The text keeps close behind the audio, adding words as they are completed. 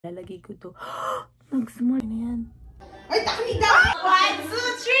Lalagay ko to. Nag-smile na yan. Ay, takmi daw! 1, 2,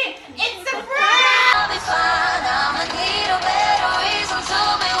 3! It's a prank! I'll be fine, I'm a needle, pero reason to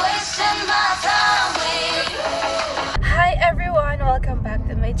be wasting my time with you. Hi everyone! Welcome back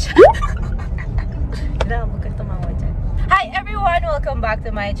to my channel. Huwag kang tumawa dyan. Hi everyone! Welcome back to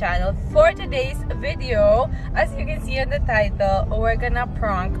my channel. For today's video, as you can see on the title, we're gonna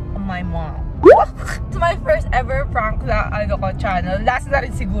prank my mom. It's my first ever prank na channel. Last na rin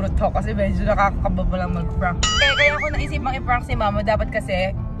siguro to kasi medyo nakakababa lang mag-prank. Kaya ako naisipang i-prank si mama. Dapat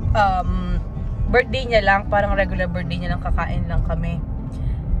kasi birthday niya lang, parang regular birthday niya lang, kakain lang kami.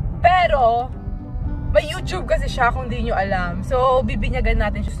 Pero may YouTube kasi siya kung di nyo alam. So bibinyagan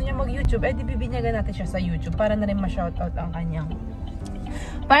natin siya. Gusto niya mag-YouTube, di bibinyagan natin siya sa YouTube para na rin ma-shoutout ang kanyang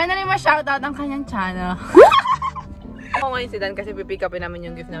channel. Ako ngayon si Dan kasi pipick upin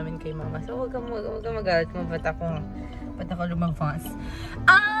namin yung gift namin kay mama. So huwag kang magalit mo, ba't ako lumabas.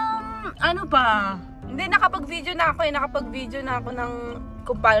 Ano pa? Hindi, nakapag-video na ako ng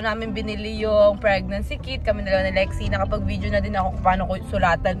kung paano namin binili yung pregnancy kit. Kami dalawa ni Lexi. Nakapag-video na din ako kung paano ko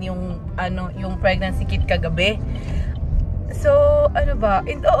sulatan yung pregnancy kit kagabi. So, ano ba?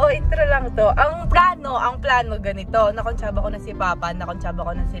 Intro lang to. Ang plano ganito. Nakontsaba ko na si Papa, nakontsaba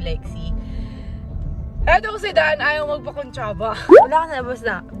ko na si Lexi. Eto si Dan, ayaw magpakontsaba. Wala ka na,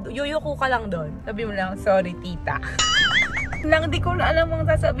 basta yuyuko ka lang doon. Sabi mo lang, sorry tita. Di ko na alam ang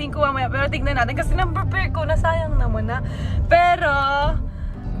sasabihin ko mamaya. Pero tignan natin kasi nang-prepare ko, nasayang naman na. Pero,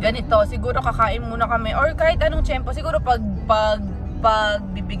 ganito, siguro kakain muna kami. Or kahit anong tiyempo, siguro pag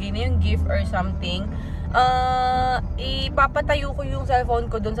bibigay na yung gift or something, ipapatayo ko yung cellphone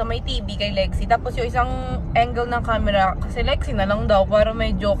ko dun sa may TV kay Lexi. Tapos yung isang angle ng camera, kasi Lexi na lang daw, para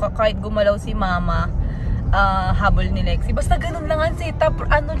medyo kahit gumalaw si mama, habol ni Lexi. Basta ganun lang ang setup,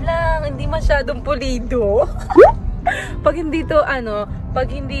 hindi masyadong pulido. Pag hindi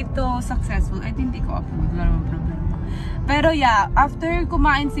to successful, hindi ko upload, wala naman problema. Pero yeah, after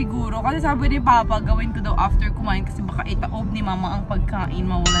kumain siguro, kasi sabi ni Papa, gawin ko daw after kumain kasi baka itaob ni mama ang pagkain,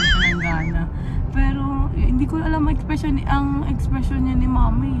 mawalan siya ng gana. Pero hindi ko alam ang expression niya ni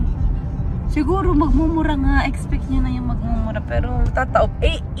mami. Siguro magmumura nga, expect niya na yung magmumura, pero tataob.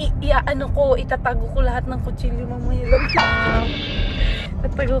 Itatago ko lahat ng kutsilyo mamaya.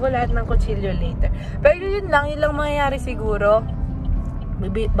 Tatago ko lahat ng kutsilyo later. Pero yun lang mangyayari siguro.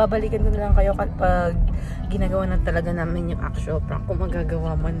 Babalikan ko na lang kayo kapag ginagawa na talaga namin yung actual prank. Kung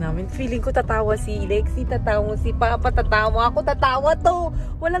magagawa man namin. Feeling ko tatawa si Lexi, tatawa si Papa, tatawa ako, tatawa to.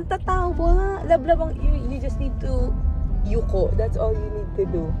 Walang tatawa. Love, you just need to yuko. That's all you need to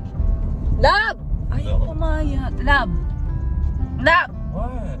do. Love! Ayaw pumayat. Love!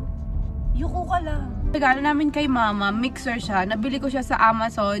 What? Yuko ka lang. Regalo namin kay mama, mixer siya. Nabili ko siya sa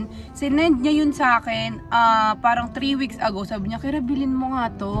Amazon. Sinend niya yun sa akin parang 3 weeks ago. Sabi niya, kaya bilhin mo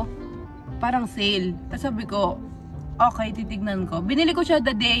nga to. Parang sale. Tapos sabi ko, okay, titignan ko. Binili ko siya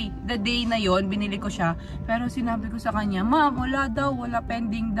the day na yon, binili ko siya. Pero sinabi ko sa kanya, ma, wala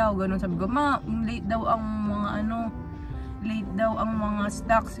pending daw. Ganun sabi ko, ma, late daw ang mga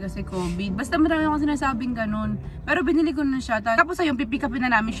stocks kasi COVID. Basta marami akong sinasabing ganun. Pero binili ko na siya. Tapos ayun, pipick upin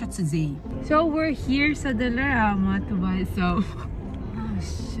na namin siya sa Zay. So, we're here sa Dollarama to buy some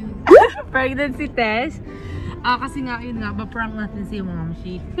pregnancy test. Kasi nga, yun nga, pa-prank natin si Mom.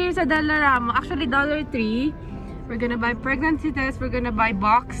 Here sa Dollarama, actually $3. We're gonna buy pregnancy test. We're gonna buy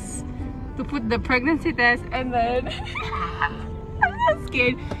box to put the pregnancy test. And then, I'm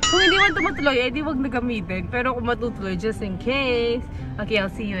scared. Kung hindi man tumatuloy, di wag na gamitin. Pero kung matutuloy, just in case. Okay, I'll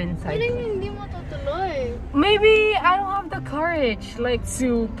see you inside. Ano yung hindi matutuloy? Maybe I don't have the courage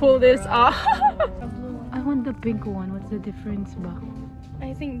to pull this off. I want the pink one. What's the difference ba?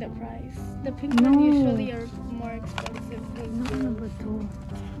 I think the price. The pink one usually are more expensive. Ano ba to?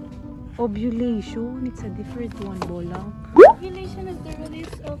 Ovulation. It's a different one, bolang. Ovulation is the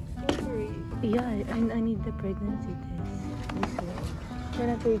release of ovary. Yeah, and I need the pregnancy test. This one. I'm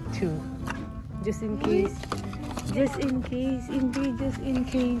gonna take 2. Just in case. Just in case.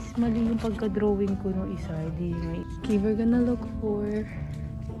 Mali yung pagka-drawing ko no isa. Okay, we're gonna look for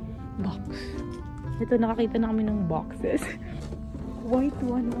box. Ito, nakakita na kami ng boxes. White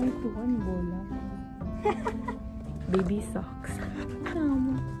one, bola. Baby socks.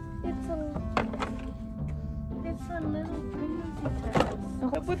 It's a little pregnancy test.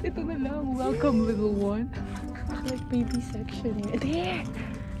 Dapat ito na lang. Welcome, little one. Like baby section. There!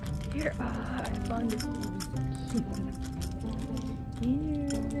 Here, I found this baby.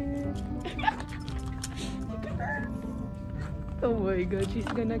 Here. Oh my god, she's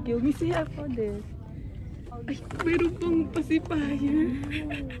gonna kill me. See, I found this. Ay, meron pang pacifier.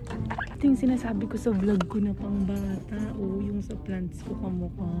 Ito yung sinasabi ko sa vlog ko na pang bata. O, yung sa plants ko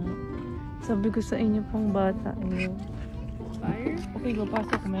kamukha. Sabi ko sa inyo pang bata. Ayun. Fire? Okay, go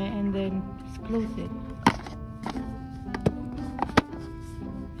pasok mo and then just close it.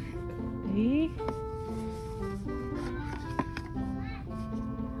 Okay.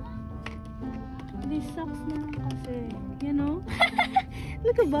 This sucks na lang kasi. You know?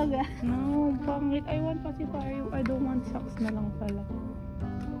 Look at baga. No, pangit. I want pacifier. I don't want socks na lang pala.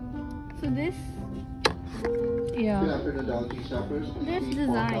 So this Yeah. There's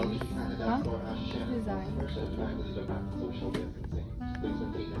design. Huh? Design.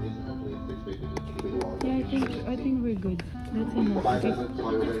 Yeah, I think we're good. That's enough. Okay.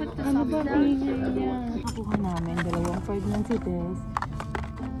 Put the Ano socks ba down. niya? Nakuha namin dalawang pregnancy test.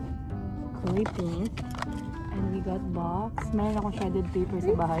 Kulay pink. And we got box. Meron akong shredded paper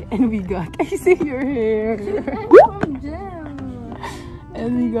sa bahay. And we got, I see your hair. From Gem.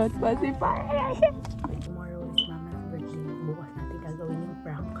 And we got pacifier. Tomorrow is Mama's birthday. Bukas natin gagawin yung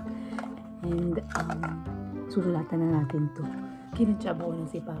prank. And, susulatan na natin to. Kinutsyaba ko na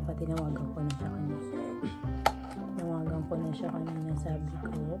si Papa. Tinawagan ko na siya kanina. Tinawagan ko na siya kanina. Sabi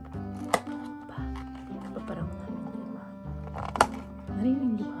ko, Pa, ipaparang namin si Mama.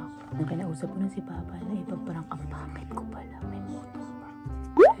 Narinig ba ako? Nang kinausap ko na si Papa na ipaparang ang pangit ko pala. May motos pa.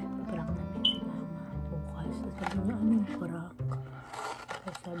 Ipaparang namin si Mama. Bukas. Tapos sabi niya, ano yung parang?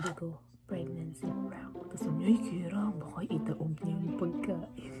 Tapos sabi ko, pregnancy prank. Tapos sabi niya, ay Kira, baka itaog niya yung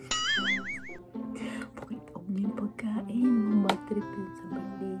pagkain. Baka itaog niya yung pagkain. Nung bad trip yun sa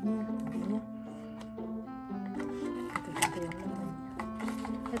birthday niya. Sabi niya, ito yung naman niya.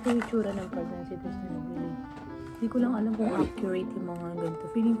 Ito yung itsura ng pregnancy test na nabili. Hindi ko lang alam kung accurate yung mga ganito.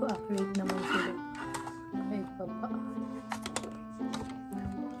 Feeling ko accurate naman sila. Kahit pa pa.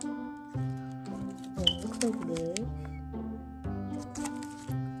 It looks like this.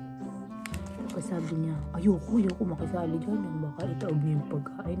 Tapos sabi niya, ayoko makisali dyan. Baka itaog niya yung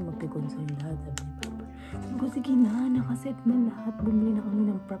pagkain, mapikon sa'yo lahat. Sabi ni Papa. Sabi ko, sige na, nakaset na lahat. Bumili na kami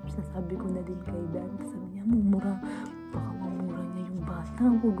ng props na sabi ko na din kay Dan. Sabi niya, mumura. Baka mamura niya yung bata.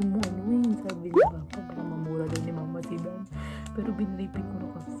 Huwag mo anuin. Sabi ni Papa, baka mamura daw ni Mama si Dan. Pero binripin ko na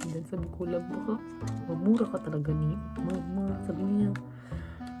kasi si Dan. Sabi ko lang, baka mamura ka talaga ni Mama. Sabi niya,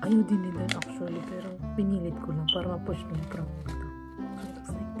 ayaw din ni Dan actually. Pero pinilit ko lang para ma-push na yung prank ito. It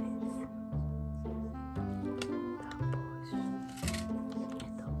looks like this.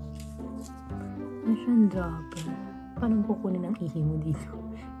 Siyang dropper. Paano mo kukunin ang ihi mo dito?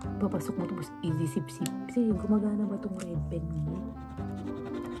 Papasok mo tapos easy sip-sip. Kasi gumagana ba itong red pen mo?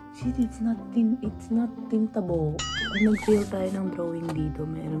 Shit, it's not tintable. Kung nag-fail tayo ng drawing dito,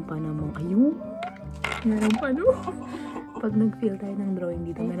 meron pa namang, ayun! Meron pa no? Pag nag-fail tayo ng drawing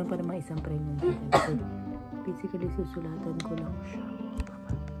dito, meron pa namang isang pregnancy. So, basically, susulatan ko lang siya.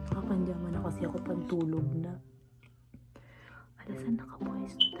 Nakapanjama na kasi ako pantulog na. Alasan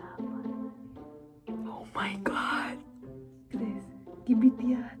nakapwesto dapat? Oh my God! Chris, gibit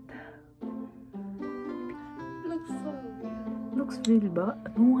yata. Looks so real. Looks real ba?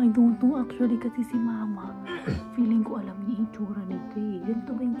 No, I don't know actually kasi si Mama. Feeling ko alam niya yung tsura nito eh.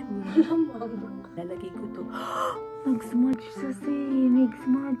 Ganito ba yung tsura? Lalagay ko to. Nag-smudge kasi.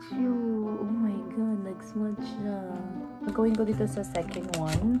 Nag-smudge yun. Oh my God, nag-smudge siya. Gagawin ko dito sa second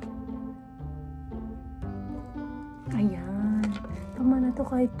one. Ayan. Tama na to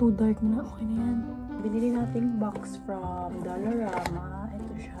kahit too dark na. Okay na yan. Binili natin box from Dollarama.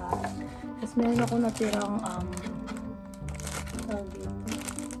 Ito siya. Tapos meron ako natirang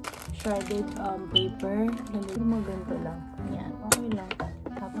shredded paper. Maganda lang. Ayan. Okay lang.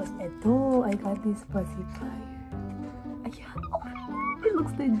 Tapos ito. I got this pacifier. Ayan. It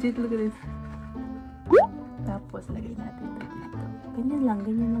looks legit. Look at this. Tapos lagay natin ito dito. Ganyan lang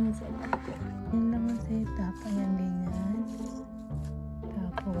yung setup ko. Ganyan lang ang setup. Ayan, ganyan.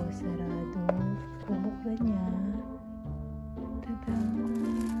 Tapos sarado. Bubuklan niya. Tada!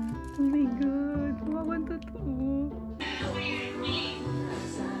 Oh my God! Mukhang totoo!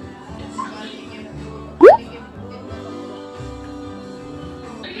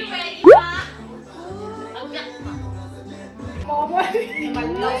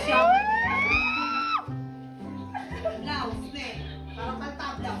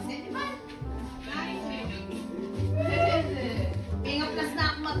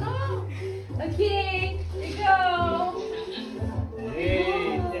 Okay, we go.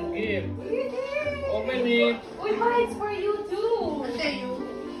 Hey, thank you. Open it. Uy, pa, it's for you too.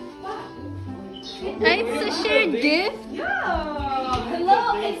 It's a shared gift? Yeah!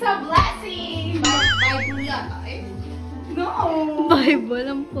 Hello, it's a blessing! Bible yata eh? No! Bible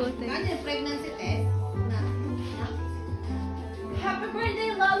ang puti. Ano yung pregnancy test? Na? Happy Happy birthday,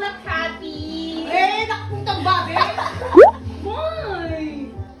 Lola Cathy! Eh, nakaputang babe! Why?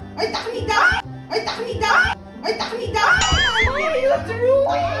 Ay, taknida! Ay, taknida! Ay, taknida!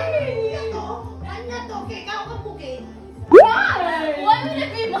 Ay, kanya to, kay ikaw ka bukid. Why? Why would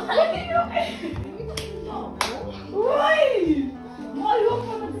it be mine? Uy! Ayaw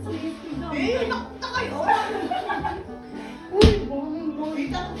ko na sa list ko. Eh, nakunta kayo. Uy, bang.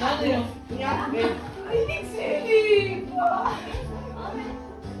 Kita ko sa Ano yun? Ay, hindi silly.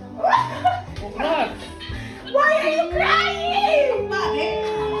 Congrats! Why are you crying?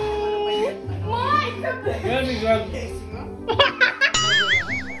 Bakit? Mike! Very good.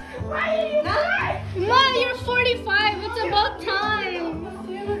 Why are you crying? Ma, you're 45. It's about time.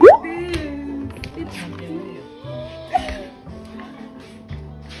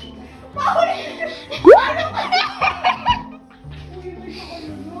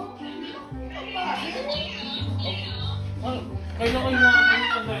 Kailan kayo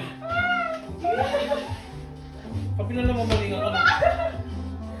makakalimutan tayo? Kapila lang mamalingan ka na.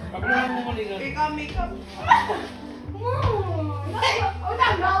 Kapila lang mamalingan. Makeup.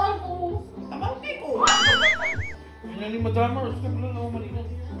 Nagawan ko. Tamang ko. Yan yung madamers. Kapila lang mamalingan.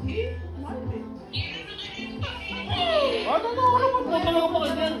 Ano? Ano talaga mga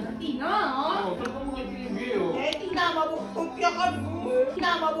dyan? Tina, Oo, talaga mga video. Eh, tinamabukopyakan mo.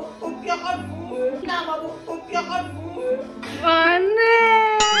 Tinamabukopyakan mo. Tinamabukopyakan mo. Ane!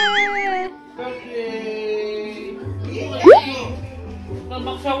 Kasi...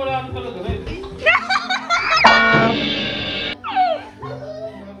 Nabaksa wala ka talaga rin.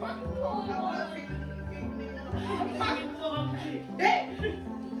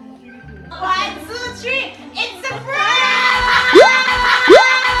 One, two, three. It's a prank!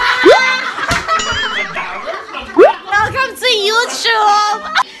 Welcome to YouTube!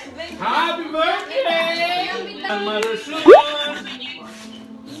 Happy birthday! Ang malusyon!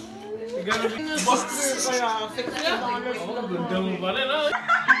 Buster kaya sexy yan. Oh, ganda mo pala na.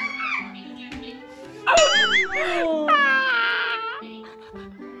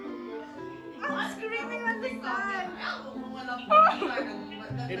 Screaming at the sun.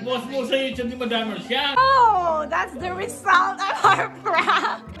 I-post mo sa YouTube ni Madamers yan. Oh, that's the result of our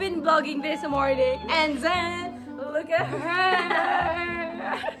prank. Been vlogging this morning and then look at her.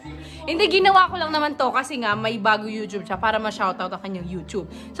 Hindi, ginawa ko lang naman to kasi nga may bago YouTube siya para ma-shoutout ang kanyang YouTube.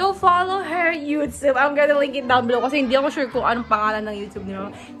 So follow her YouTube. I'm gonna link it down below kasi hindi ako sure kung anong pangalan ng YouTube niya.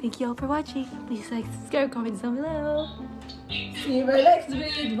 Thank you all for watching. Please like, subscribe, comment down below. See you in my next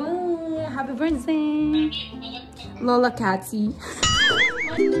video. Bye. Happy birthday, Lola Cathy.